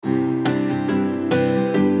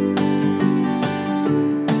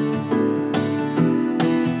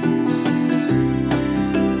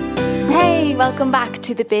Welcome back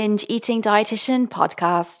to the Binge Eating Dietitian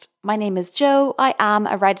podcast. My name is Jo. I am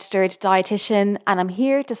a registered dietitian and I'm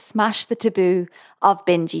here to smash the taboo of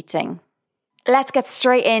binge eating. Let's get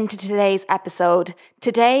straight into today's episode.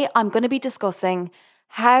 Today, I'm going to be discussing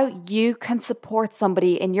how you can support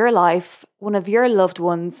somebody in your life, one of your loved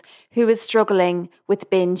ones, who is struggling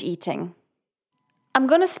with binge eating. I'm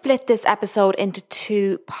going to split this episode into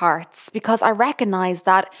two parts because I recognize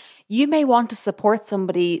that you may want to support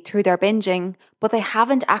somebody through their binging, but they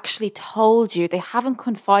haven't actually told you, they haven't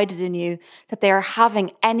confided in you that they are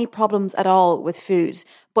having any problems at all with food,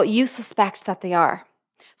 but you suspect that they are.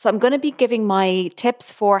 So I'm going to be giving my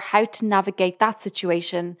tips for how to navigate that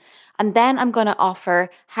situation. And then I'm going to offer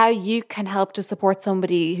how you can help to support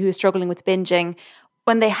somebody who is struggling with binging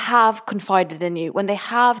when they have confided in you, when they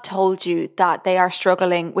have told you that they are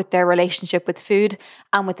struggling with their relationship with food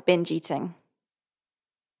and with binge eating.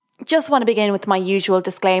 Just want to begin with my usual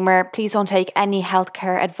disclaimer. Please don't take any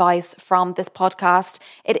healthcare advice from this podcast.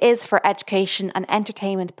 It is for education and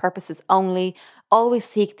entertainment purposes only. Always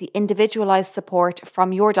seek the individualized support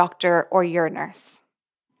from your doctor or your nurse.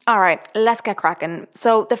 All right, let's get cracking.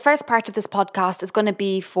 So the first part of this podcast is going to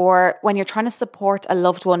be for when you're trying to support a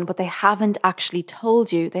loved one, but they haven't actually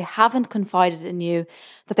told you, they haven't confided in you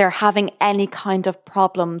that they're having any kind of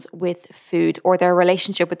problems with food or their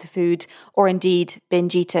relationship with the food or indeed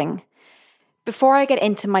binge eating. Before I get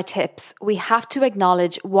into my tips, we have to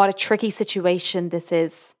acknowledge what a tricky situation this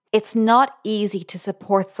is. It's not easy to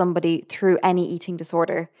support somebody through any eating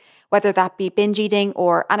disorder, whether that be binge eating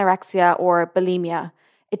or anorexia or bulimia.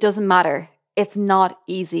 It doesn't matter. It's not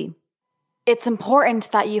easy. It's important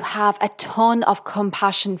that you have a ton of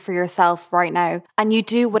compassion for yourself right now and you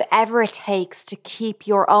do whatever it takes to keep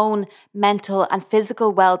your own mental and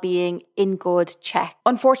physical well-being in good check.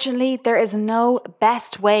 Unfortunately, there is no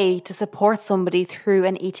best way to support somebody through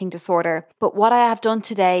an eating disorder, but what I have done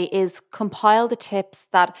today is compile the tips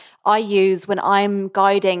that I use when I'm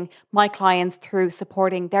guiding my clients through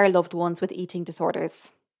supporting their loved ones with eating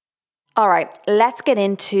disorders. All right, let's get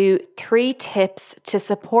into 3 tips to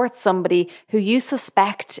support somebody who you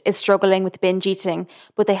suspect is struggling with binge eating,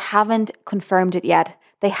 but they haven't confirmed it yet.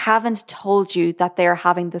 They haven't told you that they're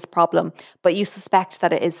having this problem, but you suspect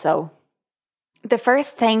that it is so. The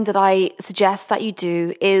first thing that I suggest that you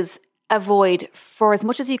do is avoid, for as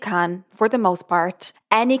much as you can, for the most part,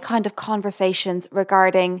 any kind of conversations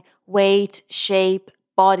regarding weight, shape,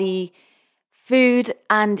 body, food,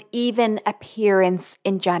 and even appearance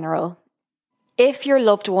in general. If your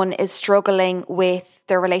loved one is struggling with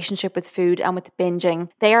their relationship with food and with binging,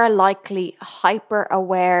 they are likely hyper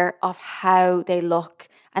aware of how they look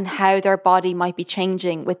and how their body might be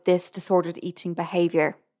changing with this disordered eating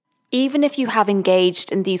behavior. Even if you have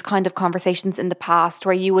engaged in these kind of conversations in the past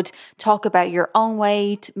where you would talk about your own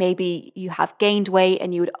weight, maybe you have gained weight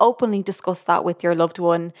and you would openly discuss that with your loved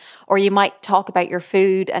one, or you might talk about your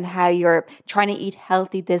food and how you're trying to eat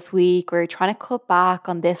healthy this week or you're trying to cut back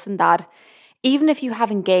on this and that. Even if you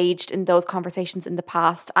have engaged in those conversations in the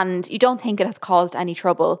past and you don't think it has caused any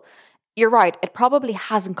trouble, you're right, it probably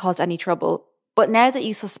hasn't caused any trouble. But now that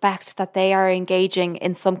you suspect that they are engaging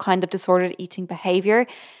in some kind of disordered eating behavior,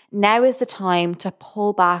 now is the time to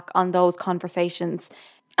pull back on those conversations.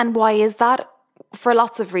 And why is that? For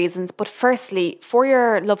lots of reasons. But firstly, for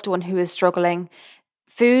your loved one who is struggling,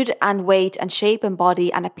 food and weight and shape and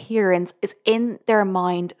body and appearance is in their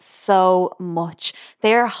mind so much.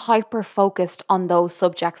 They're hyper focused on those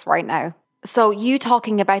subjects right now. So you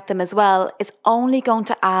talking about them as well is only going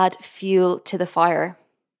to add fuel to the fire.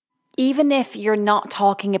 Even if you're not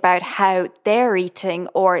talking about how they're eating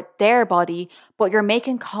or their body, but you're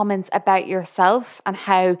making comments about yourself and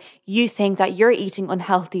how you think that you're eating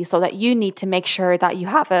unhealthy so that you need to make sure that you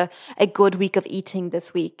have a good week of eating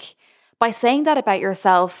this week. By saying that about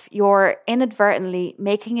yourself, you're inadvertently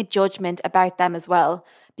making a judgment about them as well,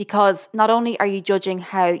 because not only are you judging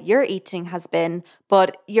how your eating has been,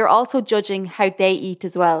 but you're also judging how they eat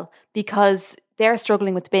as well, because they're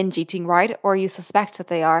struggling with binge eating, right? Or you suspect that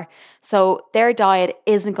they are. So their diet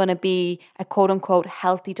isn't going to be a quote unquote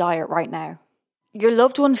healthy diet right now. Your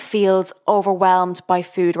loved one feels overwhelmed by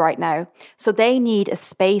food right now, so they need a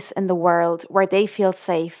space in the world where they feel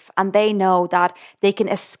safe and they know that they can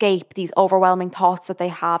escape these overwhelming thoughts that they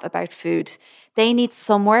have about food. They need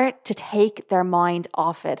somewhere to take their mind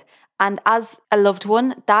off it. And as a loved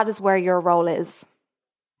one, that is where your role is.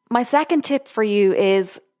 My second tip for you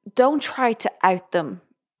is don't try to out them.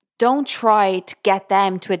 Don't try to get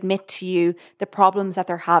them to admit to you the problems that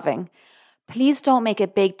they're having. Please don't make a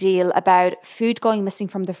big deal about food going missing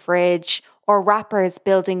from the fridge or wrappers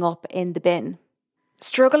building up in the bin.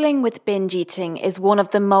 Struggling with binge eating is one of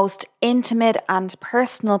the most intimate and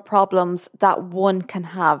personal problems that one can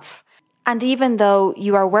have. And even though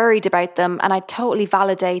you are worried about them, and I totally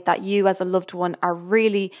validate that you as a loved one are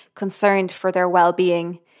really concerned for their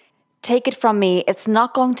well-being, take it from me, it's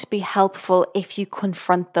not going to be helpful if you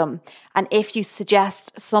confront them and if you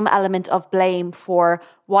suggest some element of blame for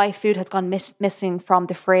why food has gone missing from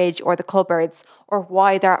the fridge or the cupboards, or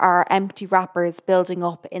why there are empty wrappers building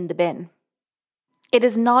up in the bin. It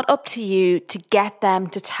is not up to you to get them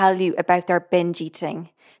to tell you about their binge eating.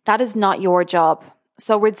 That is not your job.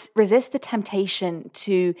 So resist the temptation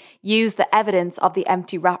to use the evidence of the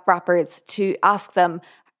empty wrappers to ask them,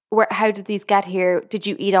 how did these get here? Did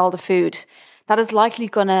you eat all the food? That is likely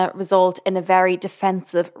going to result in a very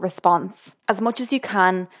defensive response. As much as you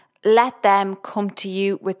can, let them come to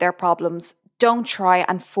you with their problems. Don't try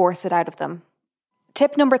and force it out of them.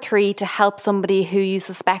 Tip number 3 to help somebody who you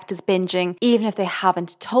suspect is binging, even if they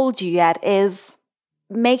haven't told you yet, is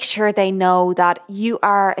make sure they know that you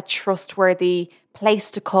are a trustworthy place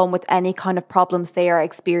to come with any kind of problems they are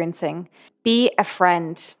experiencing. Be a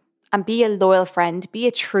friend, and be a loyal friend, be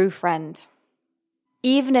a true friend.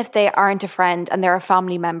 Even if they aren't a friend and they're a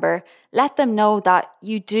family member, let them know that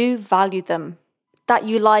you do value them, that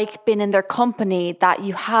you like being in their company, that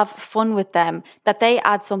you have fun with them, that they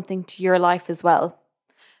add something to your life as well.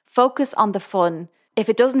 Focus on the fun. If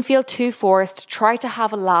it doesn't feel too forced, try to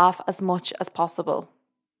have a laugh as much as possible.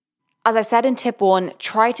 As I said in tip 1,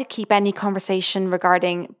 try to keep any conversation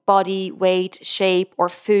regarding body, weight, shape, or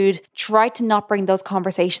food. Try to not bring those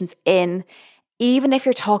conversations in, even if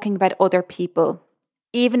you're talking about other people.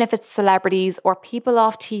 Even if it's celebrities or people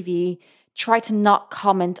off TV, try to not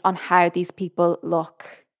comment on how these people look.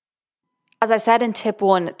 As I said in tip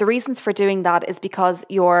 1, the reasons for doing that is because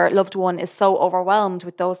your loved one is so overwhelmed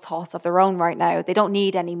with those thoughts of their own right now. They don't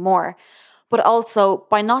need any more. But also,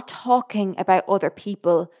 by not talking about other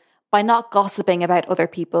people, by not gossiping about other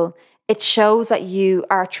people, it shows that you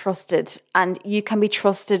are trusted and you can be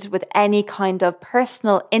trusted with any kind of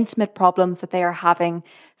personal, intimate problems that they are having,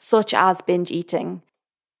 such as binge eating.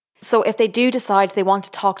 So if they do decide they want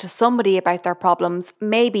to talk to somebody about their problems,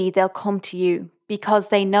 maybe they'll come to you because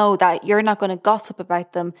they know that you're not going to gossip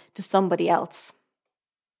about them to somebody else.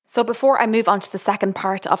 So before I move on to the second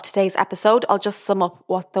part of today's episode, I'll just sum up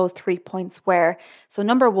what those 3 points were. So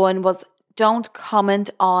number 1 was don't comment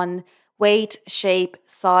on weight, shape,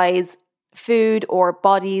 size, food, or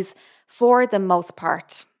bodies for the most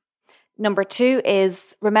part. Number 2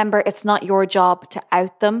 is remember it's not your job to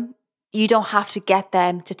out them. You don't have to get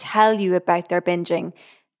them to tell you about their binging.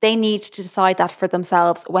 They need to decide that for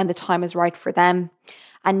themselves when the time is right for them.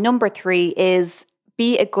 And number 3 is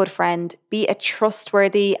be a good friend, be a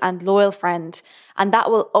trustworthy and loyal friend, and that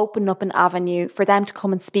will open up an avenue for them to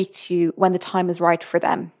come and speak to you when the time is right for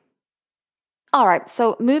them. All right,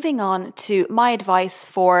 so moving on to my advice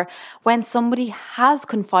for when somebody has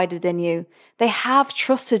confided in you, they have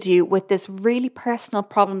trusted you with this really personal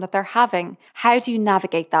problem that they're having. How do you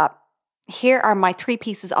navigate that? Here are my 3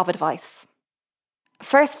 pieces of advice.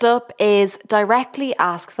 First up is directly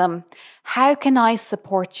ask them, how can I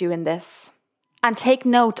support you in this? And take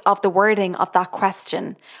note of the wording of that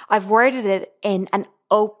question. I've worded it in an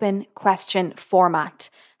open question format.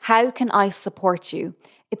 How can I support you?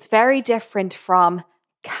 It's very different from,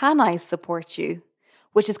 can I support you?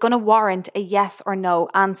 Which is going to warrant a yes or no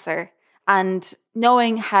answer. And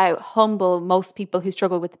knowing how humble most people who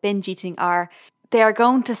struggle with binge eating are, they are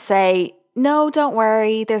going to say, no, don't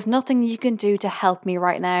worry, there's nothing you can do to help me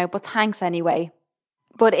right now, but thanks anyway.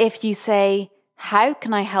 But if you say, how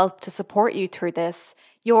can I help to support you through this?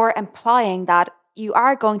 You're implying that you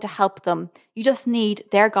are going to help them. You just need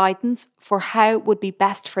their guidance for how would be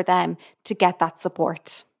best for them to get that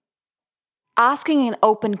support. Asking an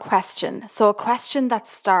open question, so a question that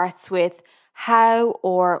starts with how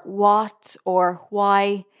or what or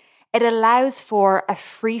why, it allows for a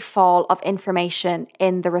free fall of information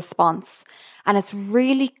in the response. And it's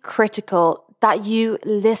really critical that you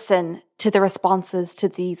listen to the responses to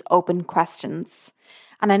these open questions.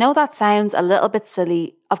 And I know that sounds a little bit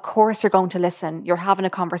silly. Of course you're going to listen. You're having a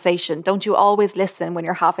conversation. Don't you always listen when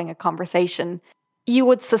you're having a conversation? You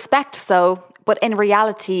would suspect so, but in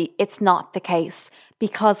reality, it's not the case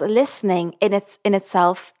because listening in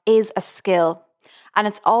itself is a skill and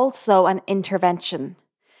it's also an intervention.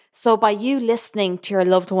 So by you listening to your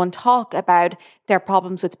loved one talk about their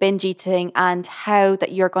problems with binge eating and how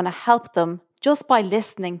that you're going to help them, just by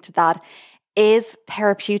listening to that is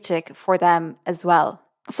therapeutic for them as well.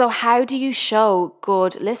 So how do you show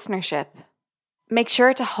good listenership? Make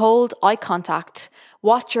sure to hold eye contact.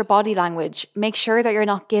 Watch your body language. Make sure that you're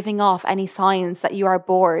not giving off any signs that you are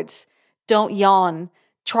bored. Don't yawn.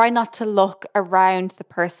 Try not to look around the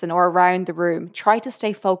person or around the room. Try to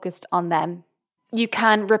stay focused on them. You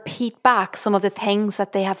can repeat back some of the things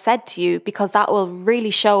that they have said to you because that will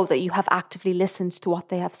really show that you have actively listened to what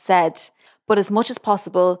they have said. But as much as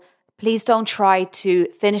possible, please don't try to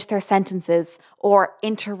finish their sentences or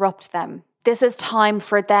interrupt them. This is time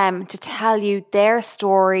for them to tell you their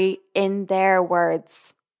story in their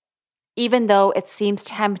words. Even though it seems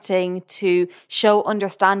tempting to show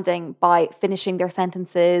understanding by finishing their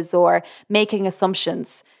sentences or making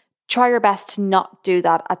assumptions, try your best to not do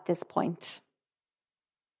that at this point.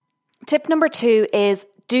 Tip number 2 is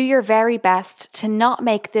do your very best to not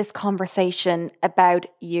make this conversation about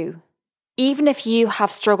you. Even if you have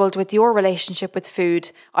struggled with your relationship with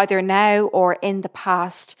food, either now or in the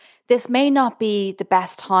past, this may not be the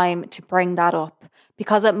best time to bring that up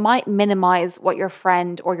because it might minimize what your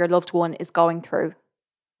friend or your loved one is going through.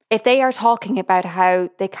 If they are talking about how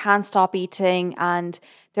they can't stop eating and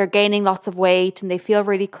they're gaining lots of weight and they feel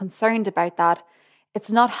really concerned about that, it's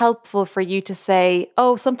not helpful for you to say,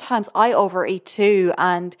 oh, sometimes I overeat too.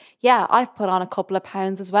 And yeah, I've put on a couple of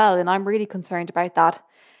pounds as well. And I'm really concerned about that.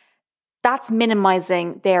 That's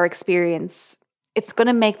minimizing their experience. It's going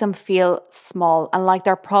to make them feel small and like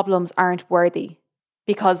their problems aren't worthy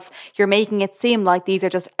because you're making it seem like these are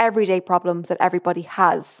just everyday problems that everybody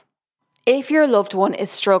has. If your loved one is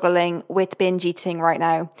struggling with binge eating right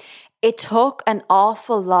now, it took an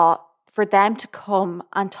awful lot for them to come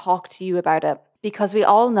and talk to you about it because we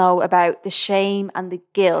all know about the shame and the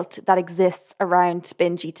guilt that exists around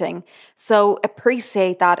binge eating. So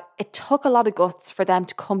appreciate that it took a lot of guts for them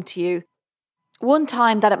to come to you. One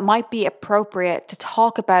time that it might be appropriate to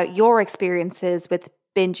talk about your experiences with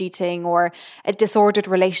binge eating or a disordered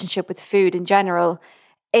relationship with food in general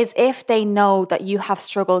is if they know that you have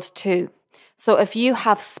struggled too. So if you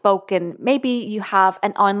have spoken, maybe you have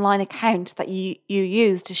an online account that you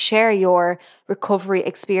use to share your recovery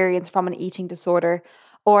experience from an eating disorder,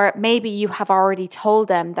 or maybe you have already told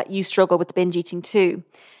them that you struggle with binge eating too.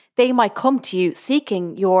 They might come to you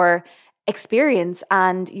seeking your experience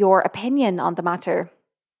and your opinion on the matter.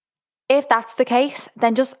 If that's the case,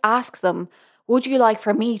 then just ask them, would you like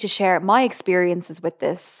for me to share my experiences with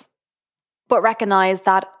this? But recognize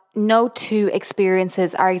that no two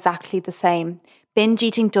experiences are exactly the same. Binge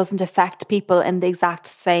eating doesn't affect people in the exact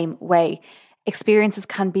same way. Experiences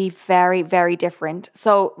can be very, very different.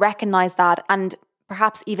 So recognize that and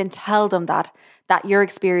perhaps even tell them that your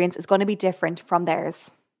experience is going to be different from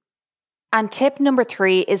theirs. And tip number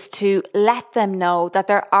 3 is to let them know that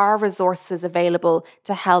there are resources available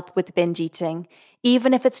to help with binge eating,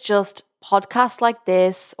 even if it's just podcasts like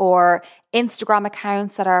this or Instagram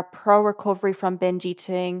accounts that are pro-recovery from binge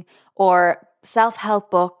eating or self-help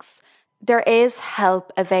books. There is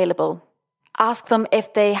help available. Ask them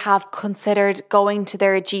if they have considered going to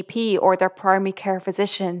their GP or their primary care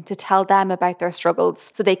physician to tell them about their struggles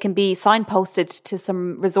so they can be signposted to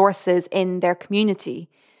some resources in their community.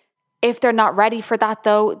 If they're not ready for that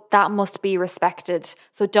though, that must be respected.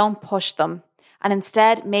 So don't push them. And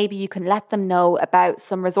instead, maybe you can let them know about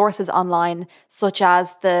some resources online, such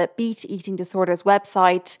as the Beat Eating Disorders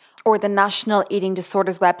website or the National Eating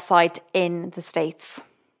Disorders website in the States.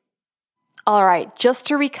 All right, just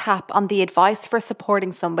to recap on the advice for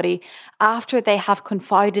supporting somebody after they have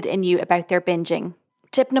confided in you about their binging.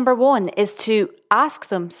 Tip number 1 is to ask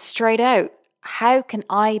them straight out, how can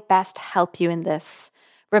I best help you in this?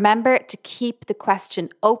 Remember to keep the question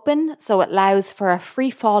open so it allows for a free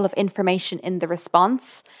fall of information in the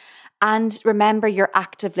response. And remember your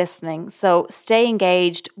active listening. So stay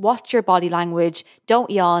engaged, watch your body language, don't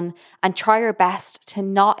yawn, and try your best to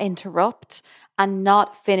not interrupt and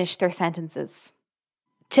not finish their sentences.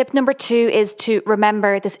 Tip number 2 is to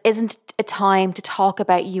remember this isn't a time to talk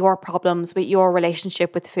about your problems with your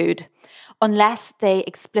relationship with food, unless they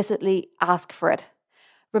explicitly ask for it.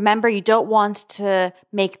 Remember, you don't want to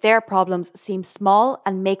make their problems seem small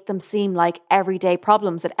and make them seem like everyday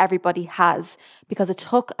problems that everybody has, because it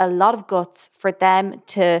took a lot of guts for them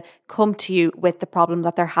to come to you with the problem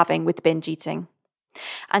that they're having with binge eating.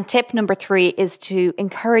 And tip number 3 is to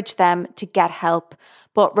encourage them to get help,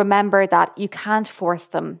 but remember that you can't force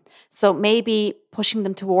them. So maybe pushing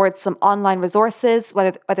them towards some online resources,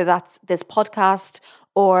 whether that's this podcast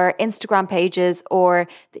or Instagram pages or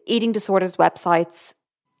the eating disorders websites,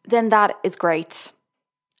 then that is great.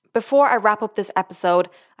 Before I wrap up this episode,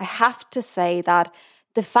 I have to say that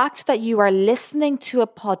the fact that you are listening to a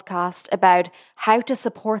podcast about how to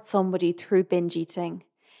support somebody through binge eating,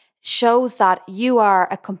 shows that you are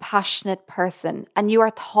a compassionate person and you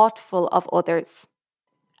are thoughtful of others.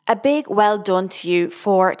 A big well done to you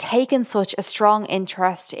for taking such a strong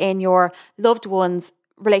interest in your loved one's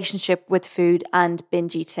relationship with food and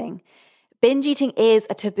binge eating. Binge eating is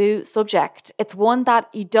a taboo subject. It's one that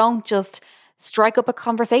you don't just strike up a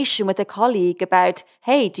conversation with a colleague about,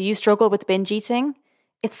 hey, do you struggle with binge eating?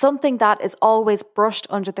 It's something that is always brushed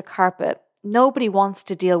under the carpet. Nobody wants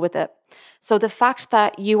to deal with it. So the fact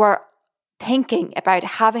that you are thinking about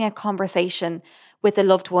having a conversation with a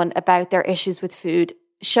loved one about their issues with food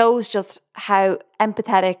shows just how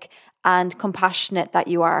empathetic and compassionate that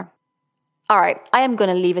you are. All right, I am going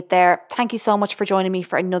to leave it there. Thank you so much for joining me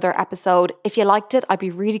for another episode. If you liked it, I'd be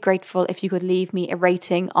really grateful if you could leave me a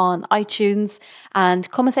rating on iTunes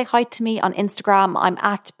and come and say hi to me on Instagram. I'm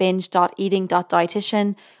at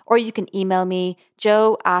binge.eating.dietitian, or you can email me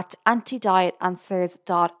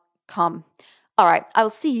joe@antidietanswers.com. All right, I will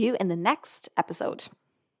see you in the next episode.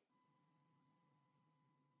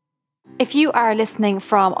 If you are listening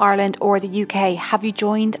from Ireland or the UK, have you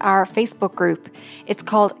joined our Facebook group? It's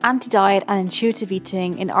called Anti-Diet and Intuitive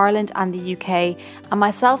Eating in Ireland and the UK. And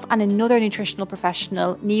myself and another nutritional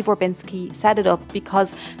professional, Niamh Orbinski, set it up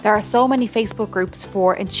because there are so many Facebook groups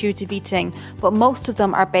for intuitive eating, but most of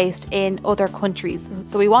them are based in other countries.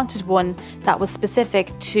 So we wanted one that was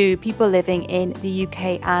specific to people living in the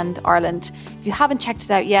UK and Ireland. If you haven't checked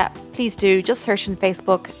it out yet, please do. Just search on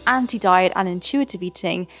Facebook, Anti-Diet and Intuitive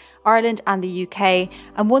Eating, Ireland and the UK.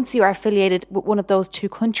 And once you are affiliated with one of those two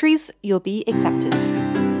countries, you'll be accepted.